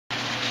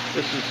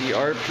This is the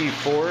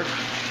RP-4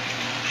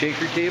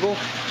 shaker table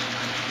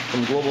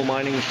from Global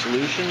Mining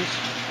Solutions.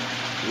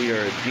 We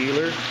are a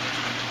dealer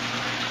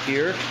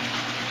here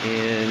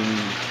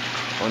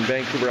on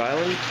Vancouver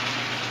Island,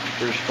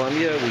 British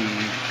Columbia. We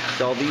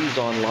sell these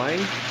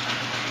online.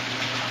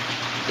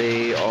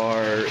 They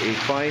are a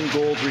fine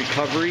gold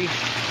recovery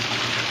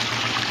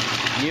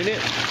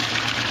unit.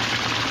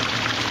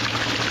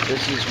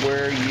 This is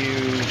where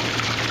you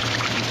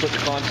put the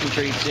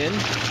concentrates in,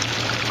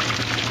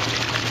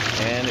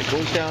 and it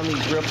goes down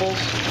these ripples.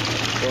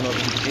 Don't know if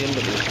you can see them,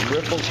 but there's some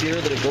ripples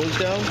here that it goes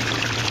down.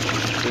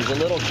 There's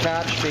a little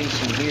catch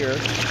basin here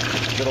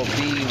that'll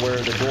be where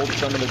the gold,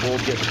 some of the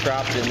gold gets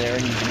trapped in there,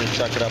 and you can just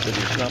suck it up with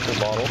your snuffer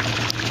bottle.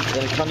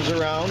 Then it comes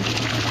around.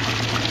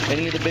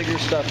 Any of the bigger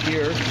stuff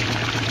here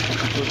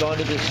goes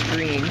onto this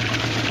screen,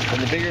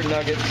 and the bigger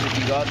nuggets, if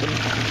you got them,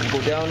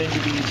 go down into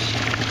these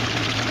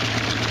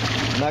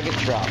nugget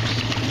traps.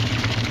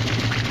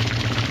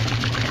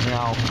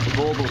 Now, the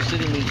gold will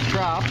sit in these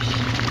traps,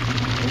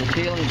 and the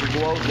tailings will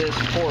go out this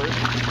port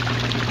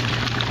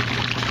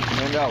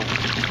and out.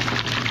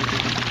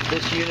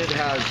 This unit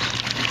has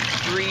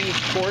 3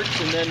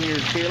 ports and then your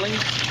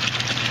tailings.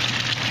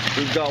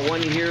 We've got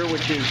one here,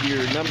 which is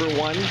your number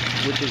 1,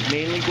 which is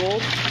mainly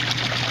gold.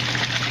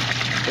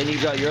 Then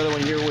you've got your other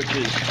one here, which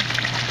is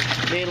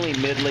mainly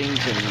middlings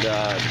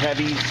and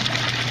heavies,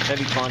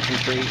 heavy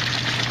concentrate,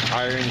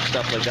 iron,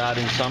 stuff like that,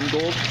 and some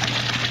gold.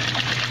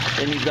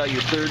 Then you've got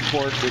your third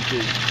port, which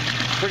is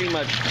pretty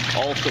much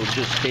also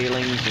just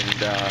tailings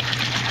and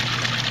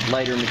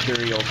lighter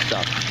material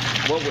stuff.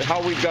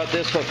 How we've got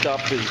this hooked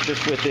up is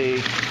just with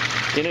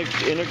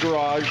in a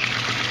garage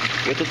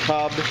with a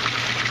tub,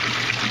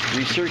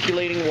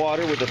 recirculating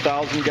water with a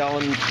 1,000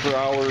 gallon per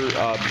hour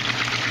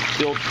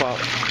build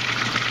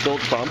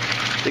pump.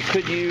 It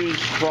could use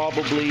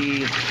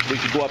probably, we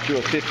could go up to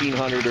a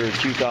 1,500 or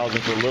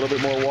 2,000 for a little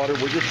bit more water.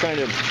 We're just kind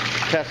of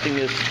testing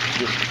this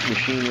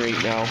machine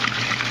right now.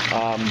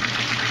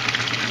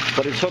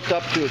 But it's hooked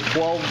up to a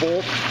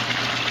 12-volt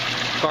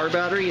car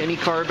battery. Any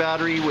car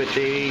battery with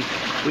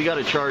we got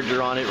a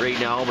charger on it right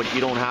now, but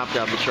you don't have to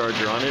have the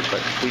charger on it, but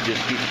we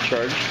just keep it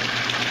charged.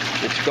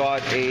 It's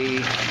got a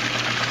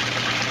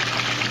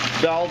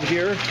valve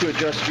here to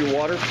adjust your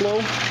water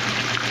flow,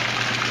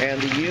 and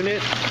the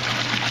unit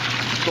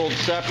sold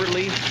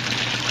separately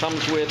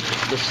comes with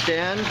the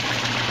stand,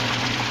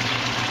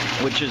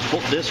 which is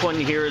this one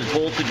here is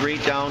bolted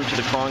right down to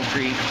the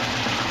concrete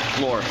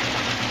floor.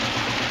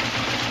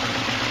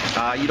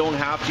 You don't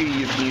have to.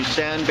 You can use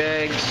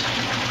sandbags,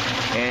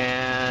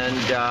 and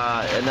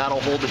that'll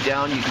hold it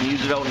down. You can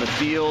use it out in the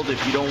field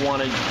if you don't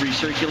want to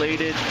recirculate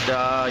it.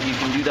 You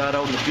can do that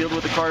out in the field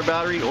with the car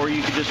battery, or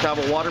you could just have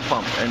a water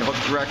pump and hook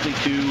directly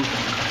to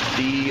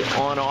the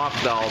on-off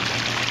valve.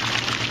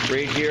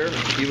 Right here,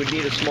 you would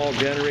need a small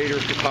generator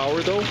for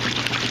power though,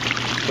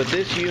 but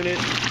this unit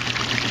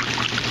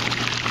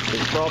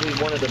is probably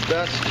one of the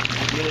best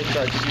units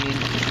I've seen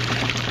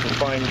for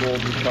fine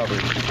gold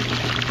recovery.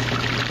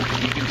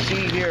 You can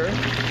see here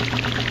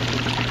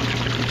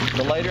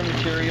the lighter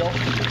material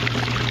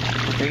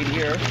right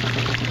here.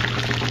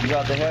 You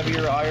got the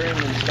heavier iron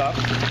and stuff,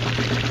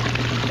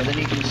 and then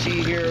you can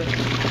see here,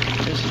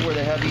 this is where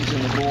the heavies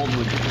and the gold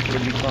would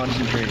be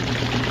concentrated.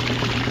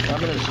 I'm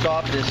going to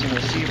stop this and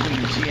we'll see if we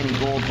can see any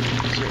gold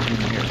sitting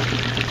in here.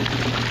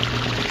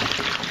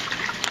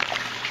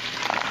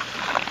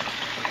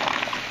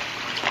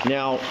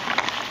 Now,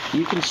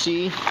 you can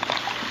see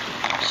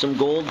some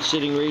gold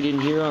sitting right in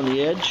here on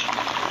the edge.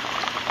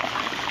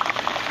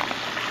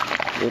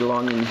 Right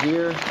along in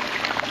here.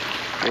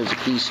 There's a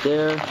piece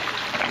there.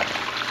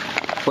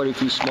 Quite a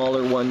few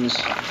smaller ones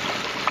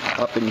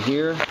up in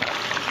here.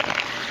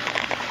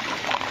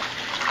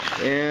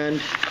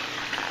 And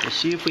we'll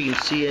see if we can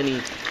see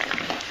any.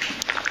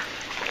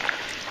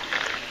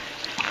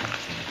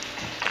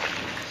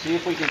 See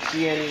if we can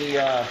see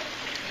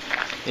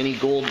any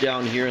gold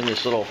down here in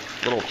this little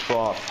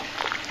trough.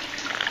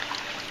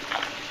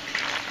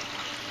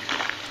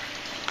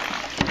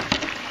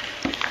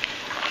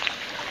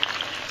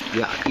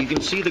 Yeah, you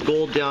can see the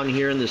gold down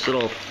here in this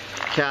little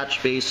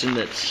catch basin.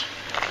 That's.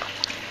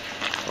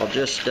 I'll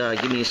just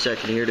give me a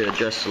second here to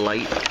adjust the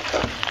light.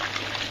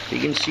 You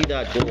can see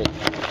that gold.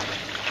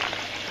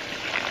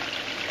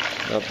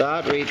 Now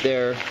that right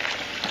there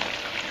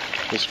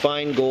is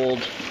fine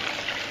gold.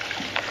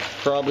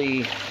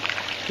 Probably,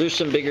 there's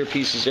some bigger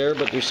pieces there,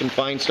 but there's some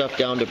fine stuff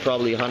down to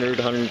probably 100,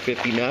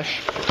 150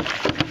 mesh.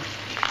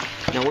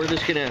 Now we're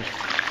just gonna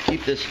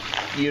keep this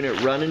unit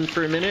running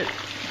for a minute,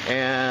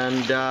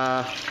 and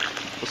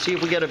we'll see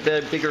if we get a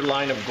bigger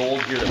line of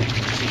gold here that we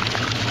can see.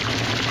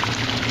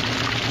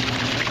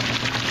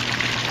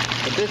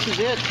 But this is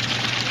it.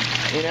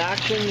 In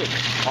action, it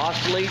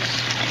oscillates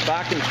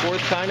back and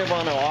forth kind of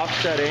on an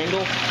offset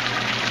angle.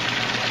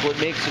 What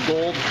makes the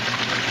gold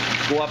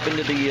go up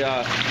into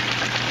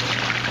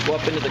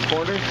the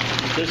corner.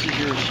 This is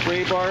your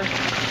spray bar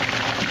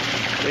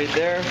right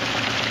there.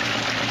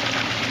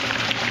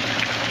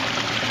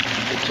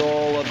 It's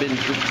all been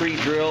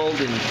pre-drilled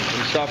and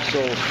stuff,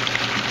 so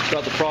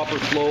got the proper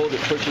flow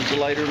that pushes the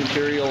lighter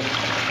material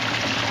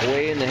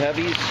away in the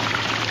heavies.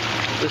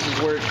 This is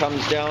where it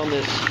comes down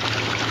this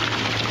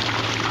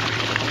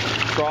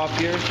trough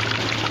here,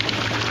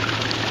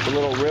 the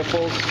little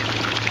riffles.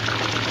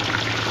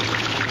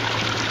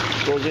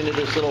 Goes into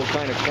this little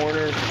kind of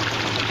corner,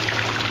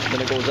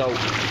 then it goes out. You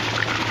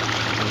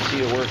can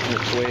see it working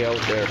its way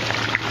out there.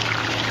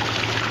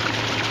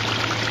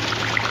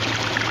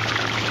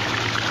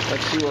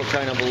 Let's see what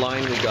kind of a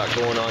line we got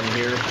going on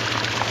here.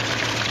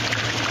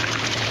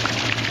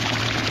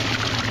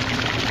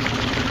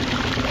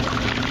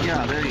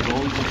 Yeah, there you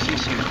go. You can see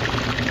some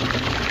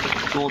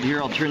gold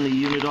here. I'll turn the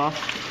unit off.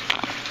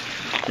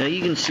 Now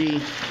you can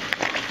see,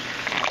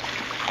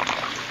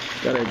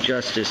 gotta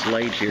adjust this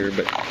light here,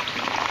 but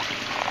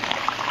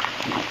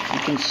you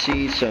can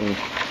see some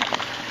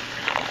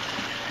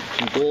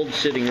gold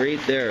sitting right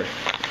there.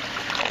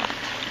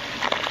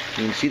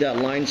 You can see that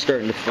line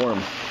starting to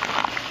form.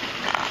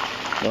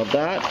 Now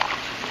that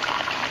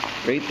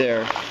right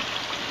there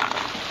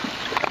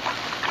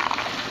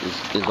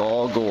is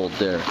all gold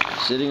there,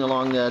 sitting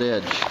along that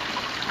edge.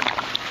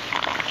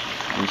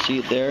 You see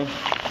it there?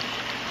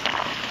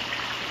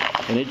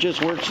 And it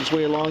just works its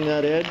way along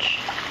that edge.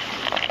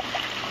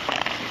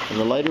 And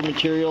the lighter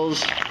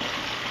materials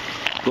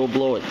go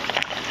below it.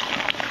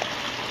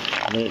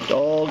 And it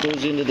all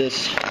goes into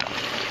this.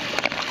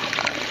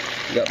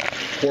 We got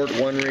port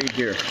 1 right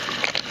here.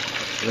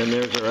 And then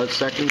there's our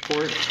second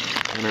port,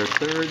 and our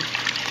third,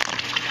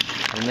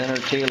 and then our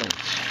tailings.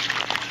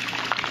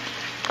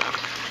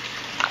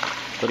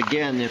 But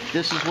again, if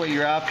this is what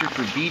you're after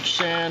for beach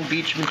sand,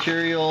 beach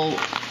material,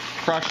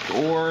 crushed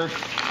ore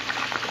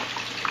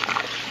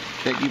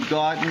that you've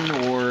gotten,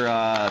 or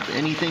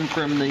anything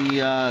from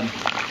the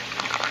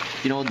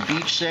the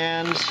beach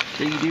sands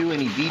that you do,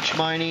 any beach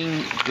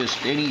mining,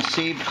 just any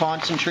saved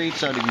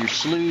concentrates out of your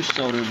sluice,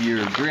 out of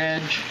your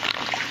dredge,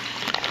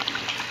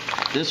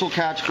 this will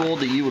catch gold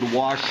that you would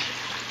wash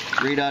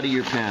right out of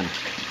your pan.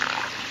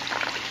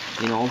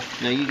 Now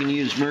you can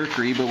use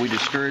mercury, but we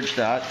discourage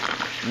that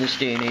in this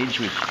day and age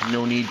with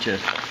no need to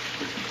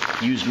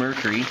use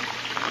mercury.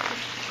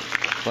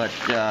 But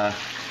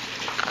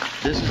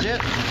this is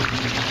it.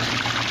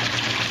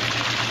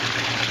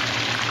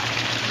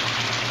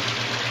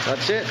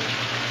 That's it.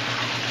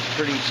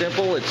 Pretty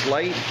simple. It's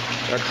light.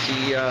 That's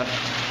the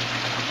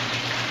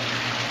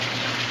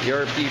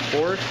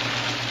RP-4.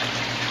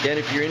 Again,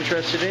 if you're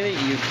interested in it,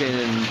 you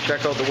can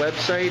check out the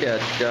website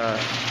at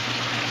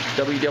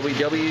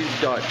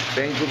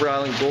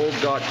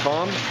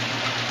www.vancouverislandgold.com.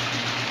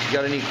 If you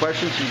got any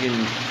questions, you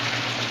can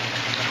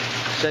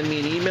send me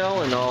an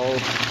email and I'll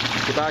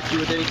get back to you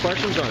with any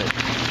questions on it.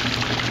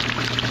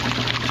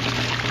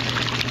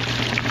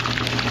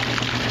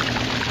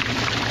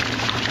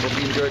 Hope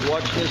you enjoyed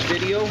watching this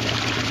video.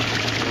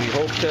 We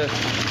hope to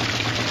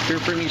hear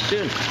from you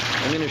soon.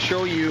 I'm going to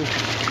show you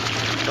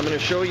some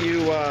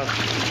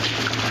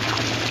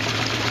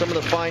of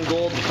the fine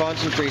gold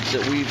concentrates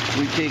that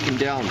we've taken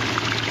down.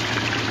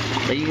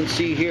 Now you can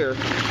see here,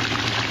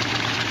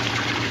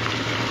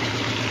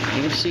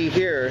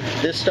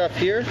 this stuff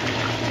here,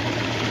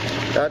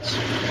 that's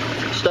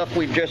stuff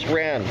we've just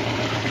ran.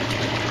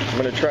 I'm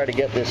going to try to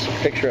get this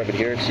picture of it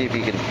here and see if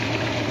you can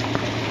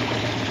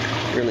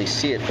really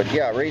see it. But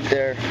yeah, right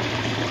there,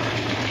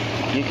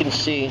 you can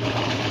see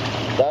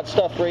that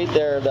stuff right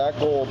there, that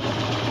gold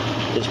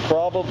is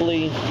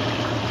probably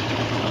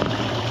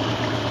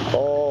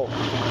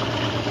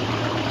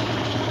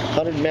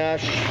 100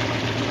 mesh,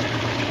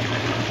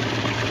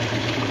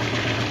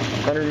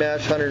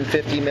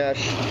 150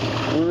 mesh,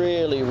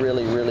 really,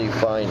 really, really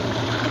fine.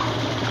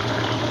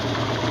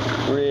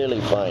 Really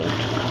fine.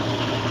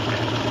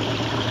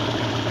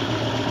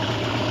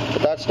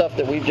 But that's stuff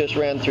that we've just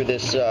ran through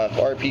this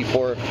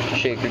RP-4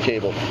 shaker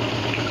table.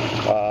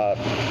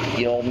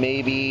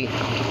 Maybe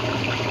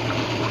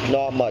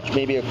not much,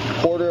 maybe a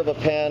quarter of a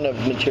pan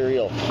of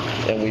material,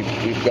 and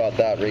we've got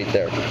that right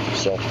there.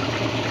 So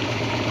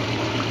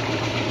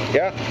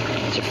yeah,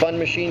 it's a fun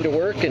machine to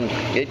work, and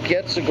it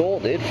gets the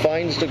gold. It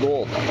finds the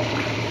gold.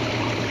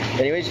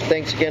 Anyways,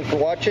 thanks again for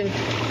watching.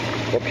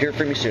 Hope to hear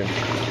from you soon.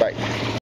 Bye.